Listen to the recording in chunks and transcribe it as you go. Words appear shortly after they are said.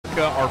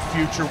our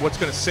future, what's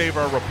going to save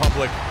our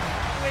republic.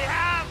 We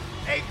have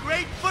a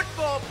great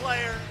football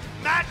player.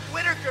 Matt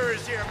Whitaker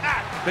is here.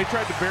 Matt. They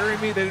tried to bury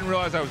me. They didn't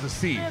realize I was a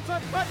seed. It's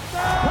a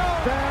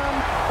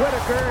touchdown.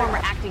 Whitaker. Former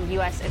acting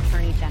U.S.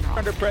 Attorney General.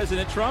 Under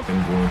President Trump.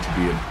 I'm going to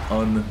be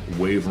an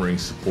unwavering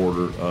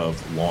supporter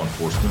of law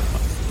enforcement.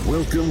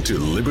 Welcome to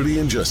Liberty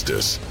and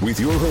Justice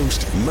with your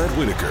host, Matt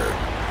Whitaker.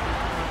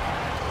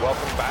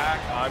 Welcome back.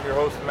 I'm your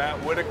host,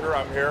 Matt Whitaker.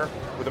 I'm here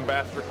with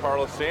Ambassador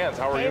Carla Sands.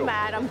 How are you? Hey,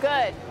 Matt. I'm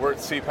good. We're at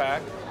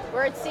CPAC.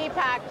 We're at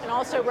CPAC and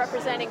also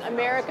representing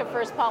America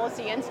First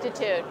Policy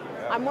Institute.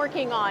 I'm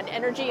working on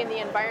energy and the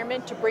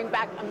environment to bring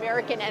back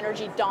American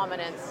energy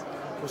dominance.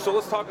 So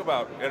let's talk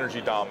about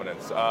energy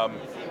dominance.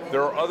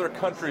 There are other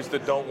countries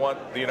that don't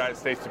want the United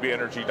States to be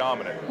energy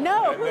dominant.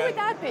 No, who would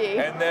that be?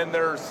 And then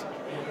there's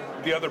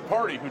the other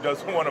party who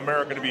doesn't want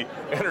America to be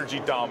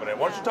energy dominant.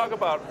 Why don't you talk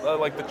about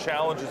like the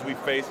challenges we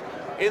face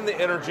in the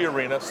energy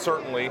arena,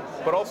 certainly,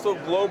 but also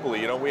globally.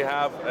 You know, we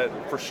have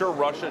for sure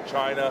Russia,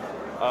 China,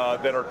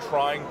 that are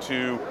trying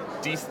to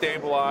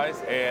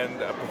destabilize and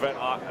prevent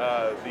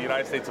the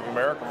United States of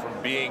America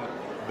from being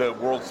the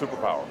world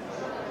superpower.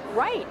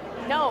 Right.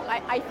 No,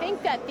 I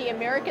think that the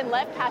American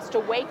left has to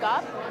wake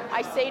up.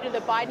 I say to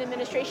the Biden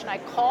administration, I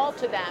call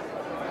to them,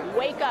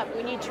 wake up.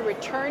 We need to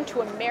return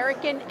to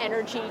American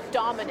energy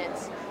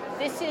dominance.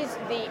 This is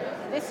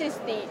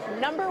the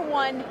number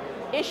one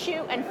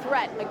issue and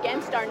threat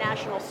against our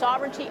national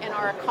sovereignty and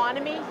our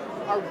economy.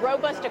 Our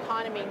robust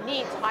economy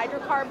needs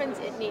hydrocarbons,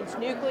 it needs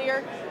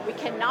nuclear. We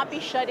cannot be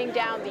shutting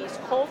down these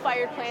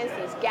coal-fired plants,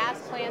 these gas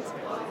plants.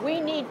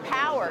 We need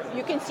power.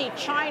 You can see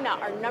China,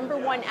 our number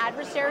one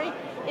adversary,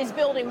 is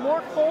building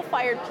more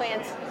coal-fired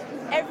plants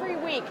every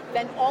week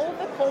than all of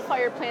the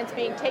coal-fired plants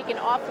being taken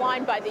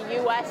offline by the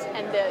U.S.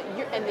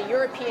 and the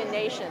European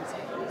nations.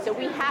 So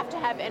we have to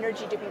have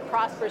energy to be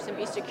prosperous and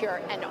be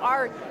secure. And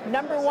our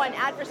number one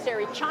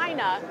adversary,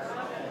 China,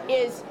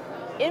 is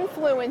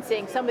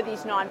influencing some of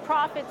these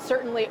nonprofits.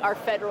 Certainly our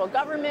federal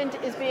government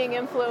is being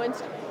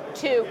influenced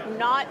to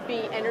not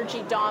be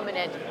energy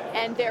dominant.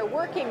 And they're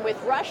working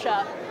with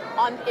Russia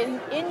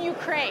in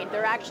Ukraine.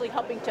 They're actually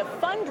helping to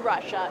fund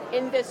Russia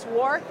in this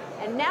war.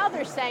 And now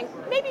they're saying,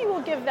 maybe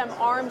we'll give them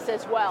arms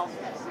as well.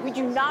 We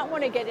do not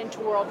want to get into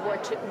World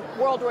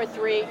War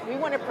III. We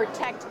want to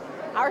protect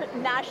our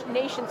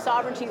nation's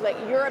sovereignty, let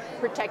Europe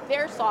protect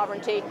their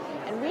sovereignty,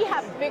 and we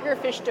have bigger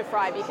fish to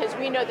fry because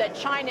we know that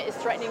China is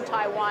threatening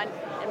Taiwan,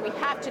 and we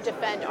have to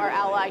defend our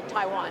ally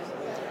Taiwan.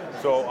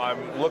 So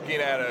I'm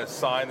looking at a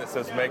sign that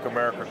says "Make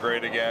America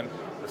Great Again."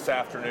 This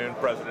afternoon,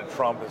 President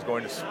Trump is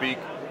going to speak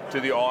to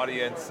the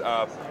audience.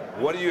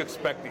 What do you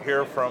expect to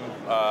hear from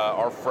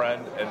our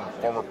friend and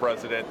former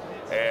president,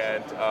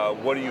 and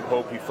what do you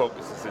hope he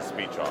focuses his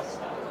speech on?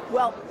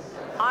 Well,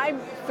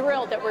 I'm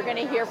thrilled that we're going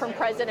to hear from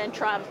President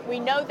Trump. We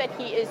know that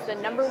he is the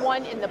number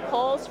one in the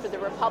polls for the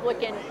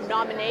Republican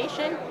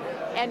nomination.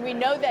 And we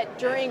know that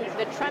during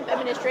the Trump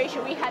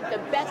administration, we had the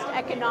best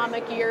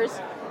economic years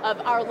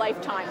of our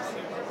lifetimes.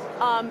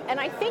 And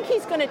I think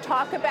he's going to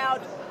talk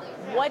about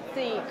what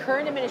the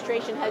current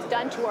administration has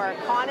done to our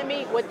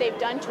economy, what they've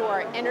done to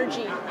our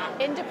energy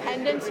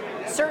independence.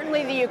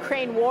 Certainly the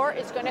Ukraine war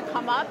is going to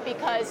come up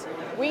because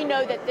we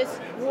know that this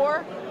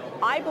war,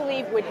 I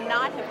believe, would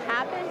not have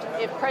happened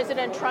if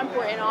President Trump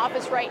were in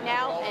office right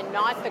now and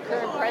not the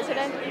current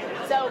president.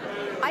 So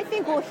I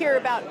think we'll hear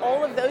about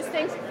all of those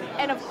things.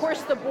 And of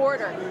course the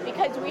border,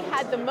 because we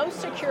had the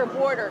most secure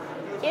border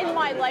in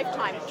my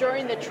lifetime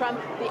during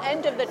the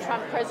end of the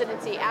Trump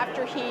presidency,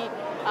 after he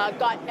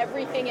got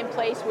everything in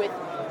place with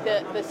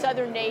the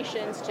southern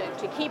nations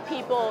to keep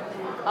people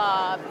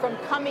from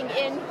coming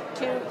in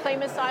to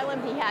claim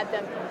asylum. He had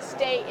them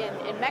stay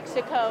in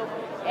Mexico,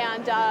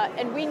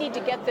 and we need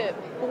to get the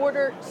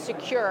border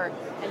secure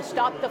and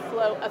stop the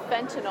flow of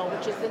fentanyl,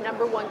 which is the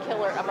number one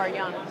killer of our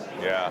young.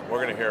 Yeah,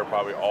 we're going to hear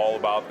probably all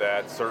about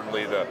that.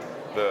 Certainly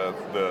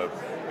the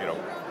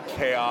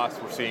chaos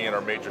we're seeing in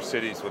our major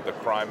cities with the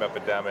crime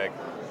epidemic.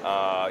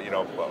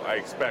 I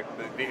expect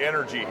the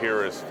energy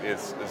here is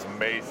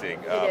amazing.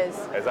 It is.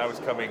 As I was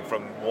coming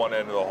from one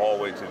end of the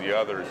hallway to the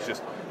other, it's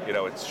just,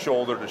 it's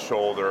shoulder to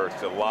shoulder.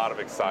 It's a lot of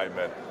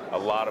excitement, a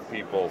lot of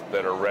people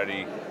that are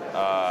ready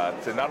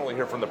to not only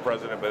hear from the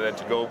president, but then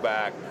to go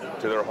back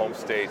to their home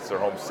states, their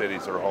home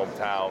cities, their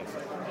hometowns,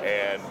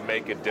 and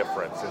make a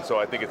difference. And so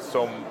I think it's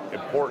so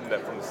important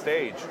that from the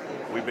stage,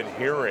 we've been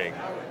hearing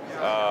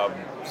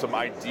some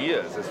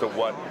ideas as to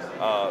what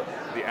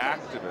the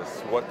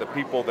activists, what the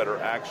people that are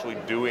actually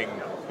doing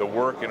the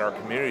work in our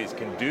communities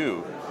can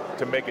do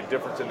to make a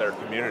difference in their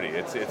community.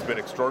 It's been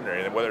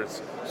extraordinary. And whether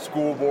it's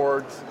school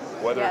boards,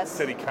 whether it's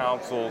city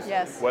councils,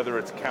 whether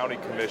it's county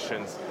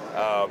commissions,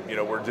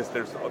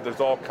 there's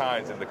all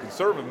kinds. And the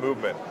conservative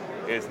movement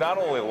is not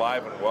only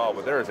alive and well,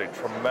 but there is a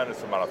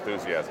tremendous amount of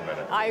enthusiasm in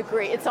it. I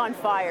agree. It's on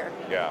fire.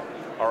 Yeah.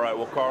 All right.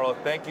 Well, Carla,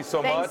 thank you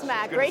so much. Thanks,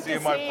 Matt. It's good Great to see you,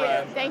 to my see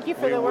friend. you. Thank you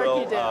for the work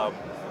you do.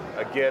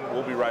 Again,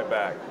 we'll be right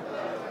back.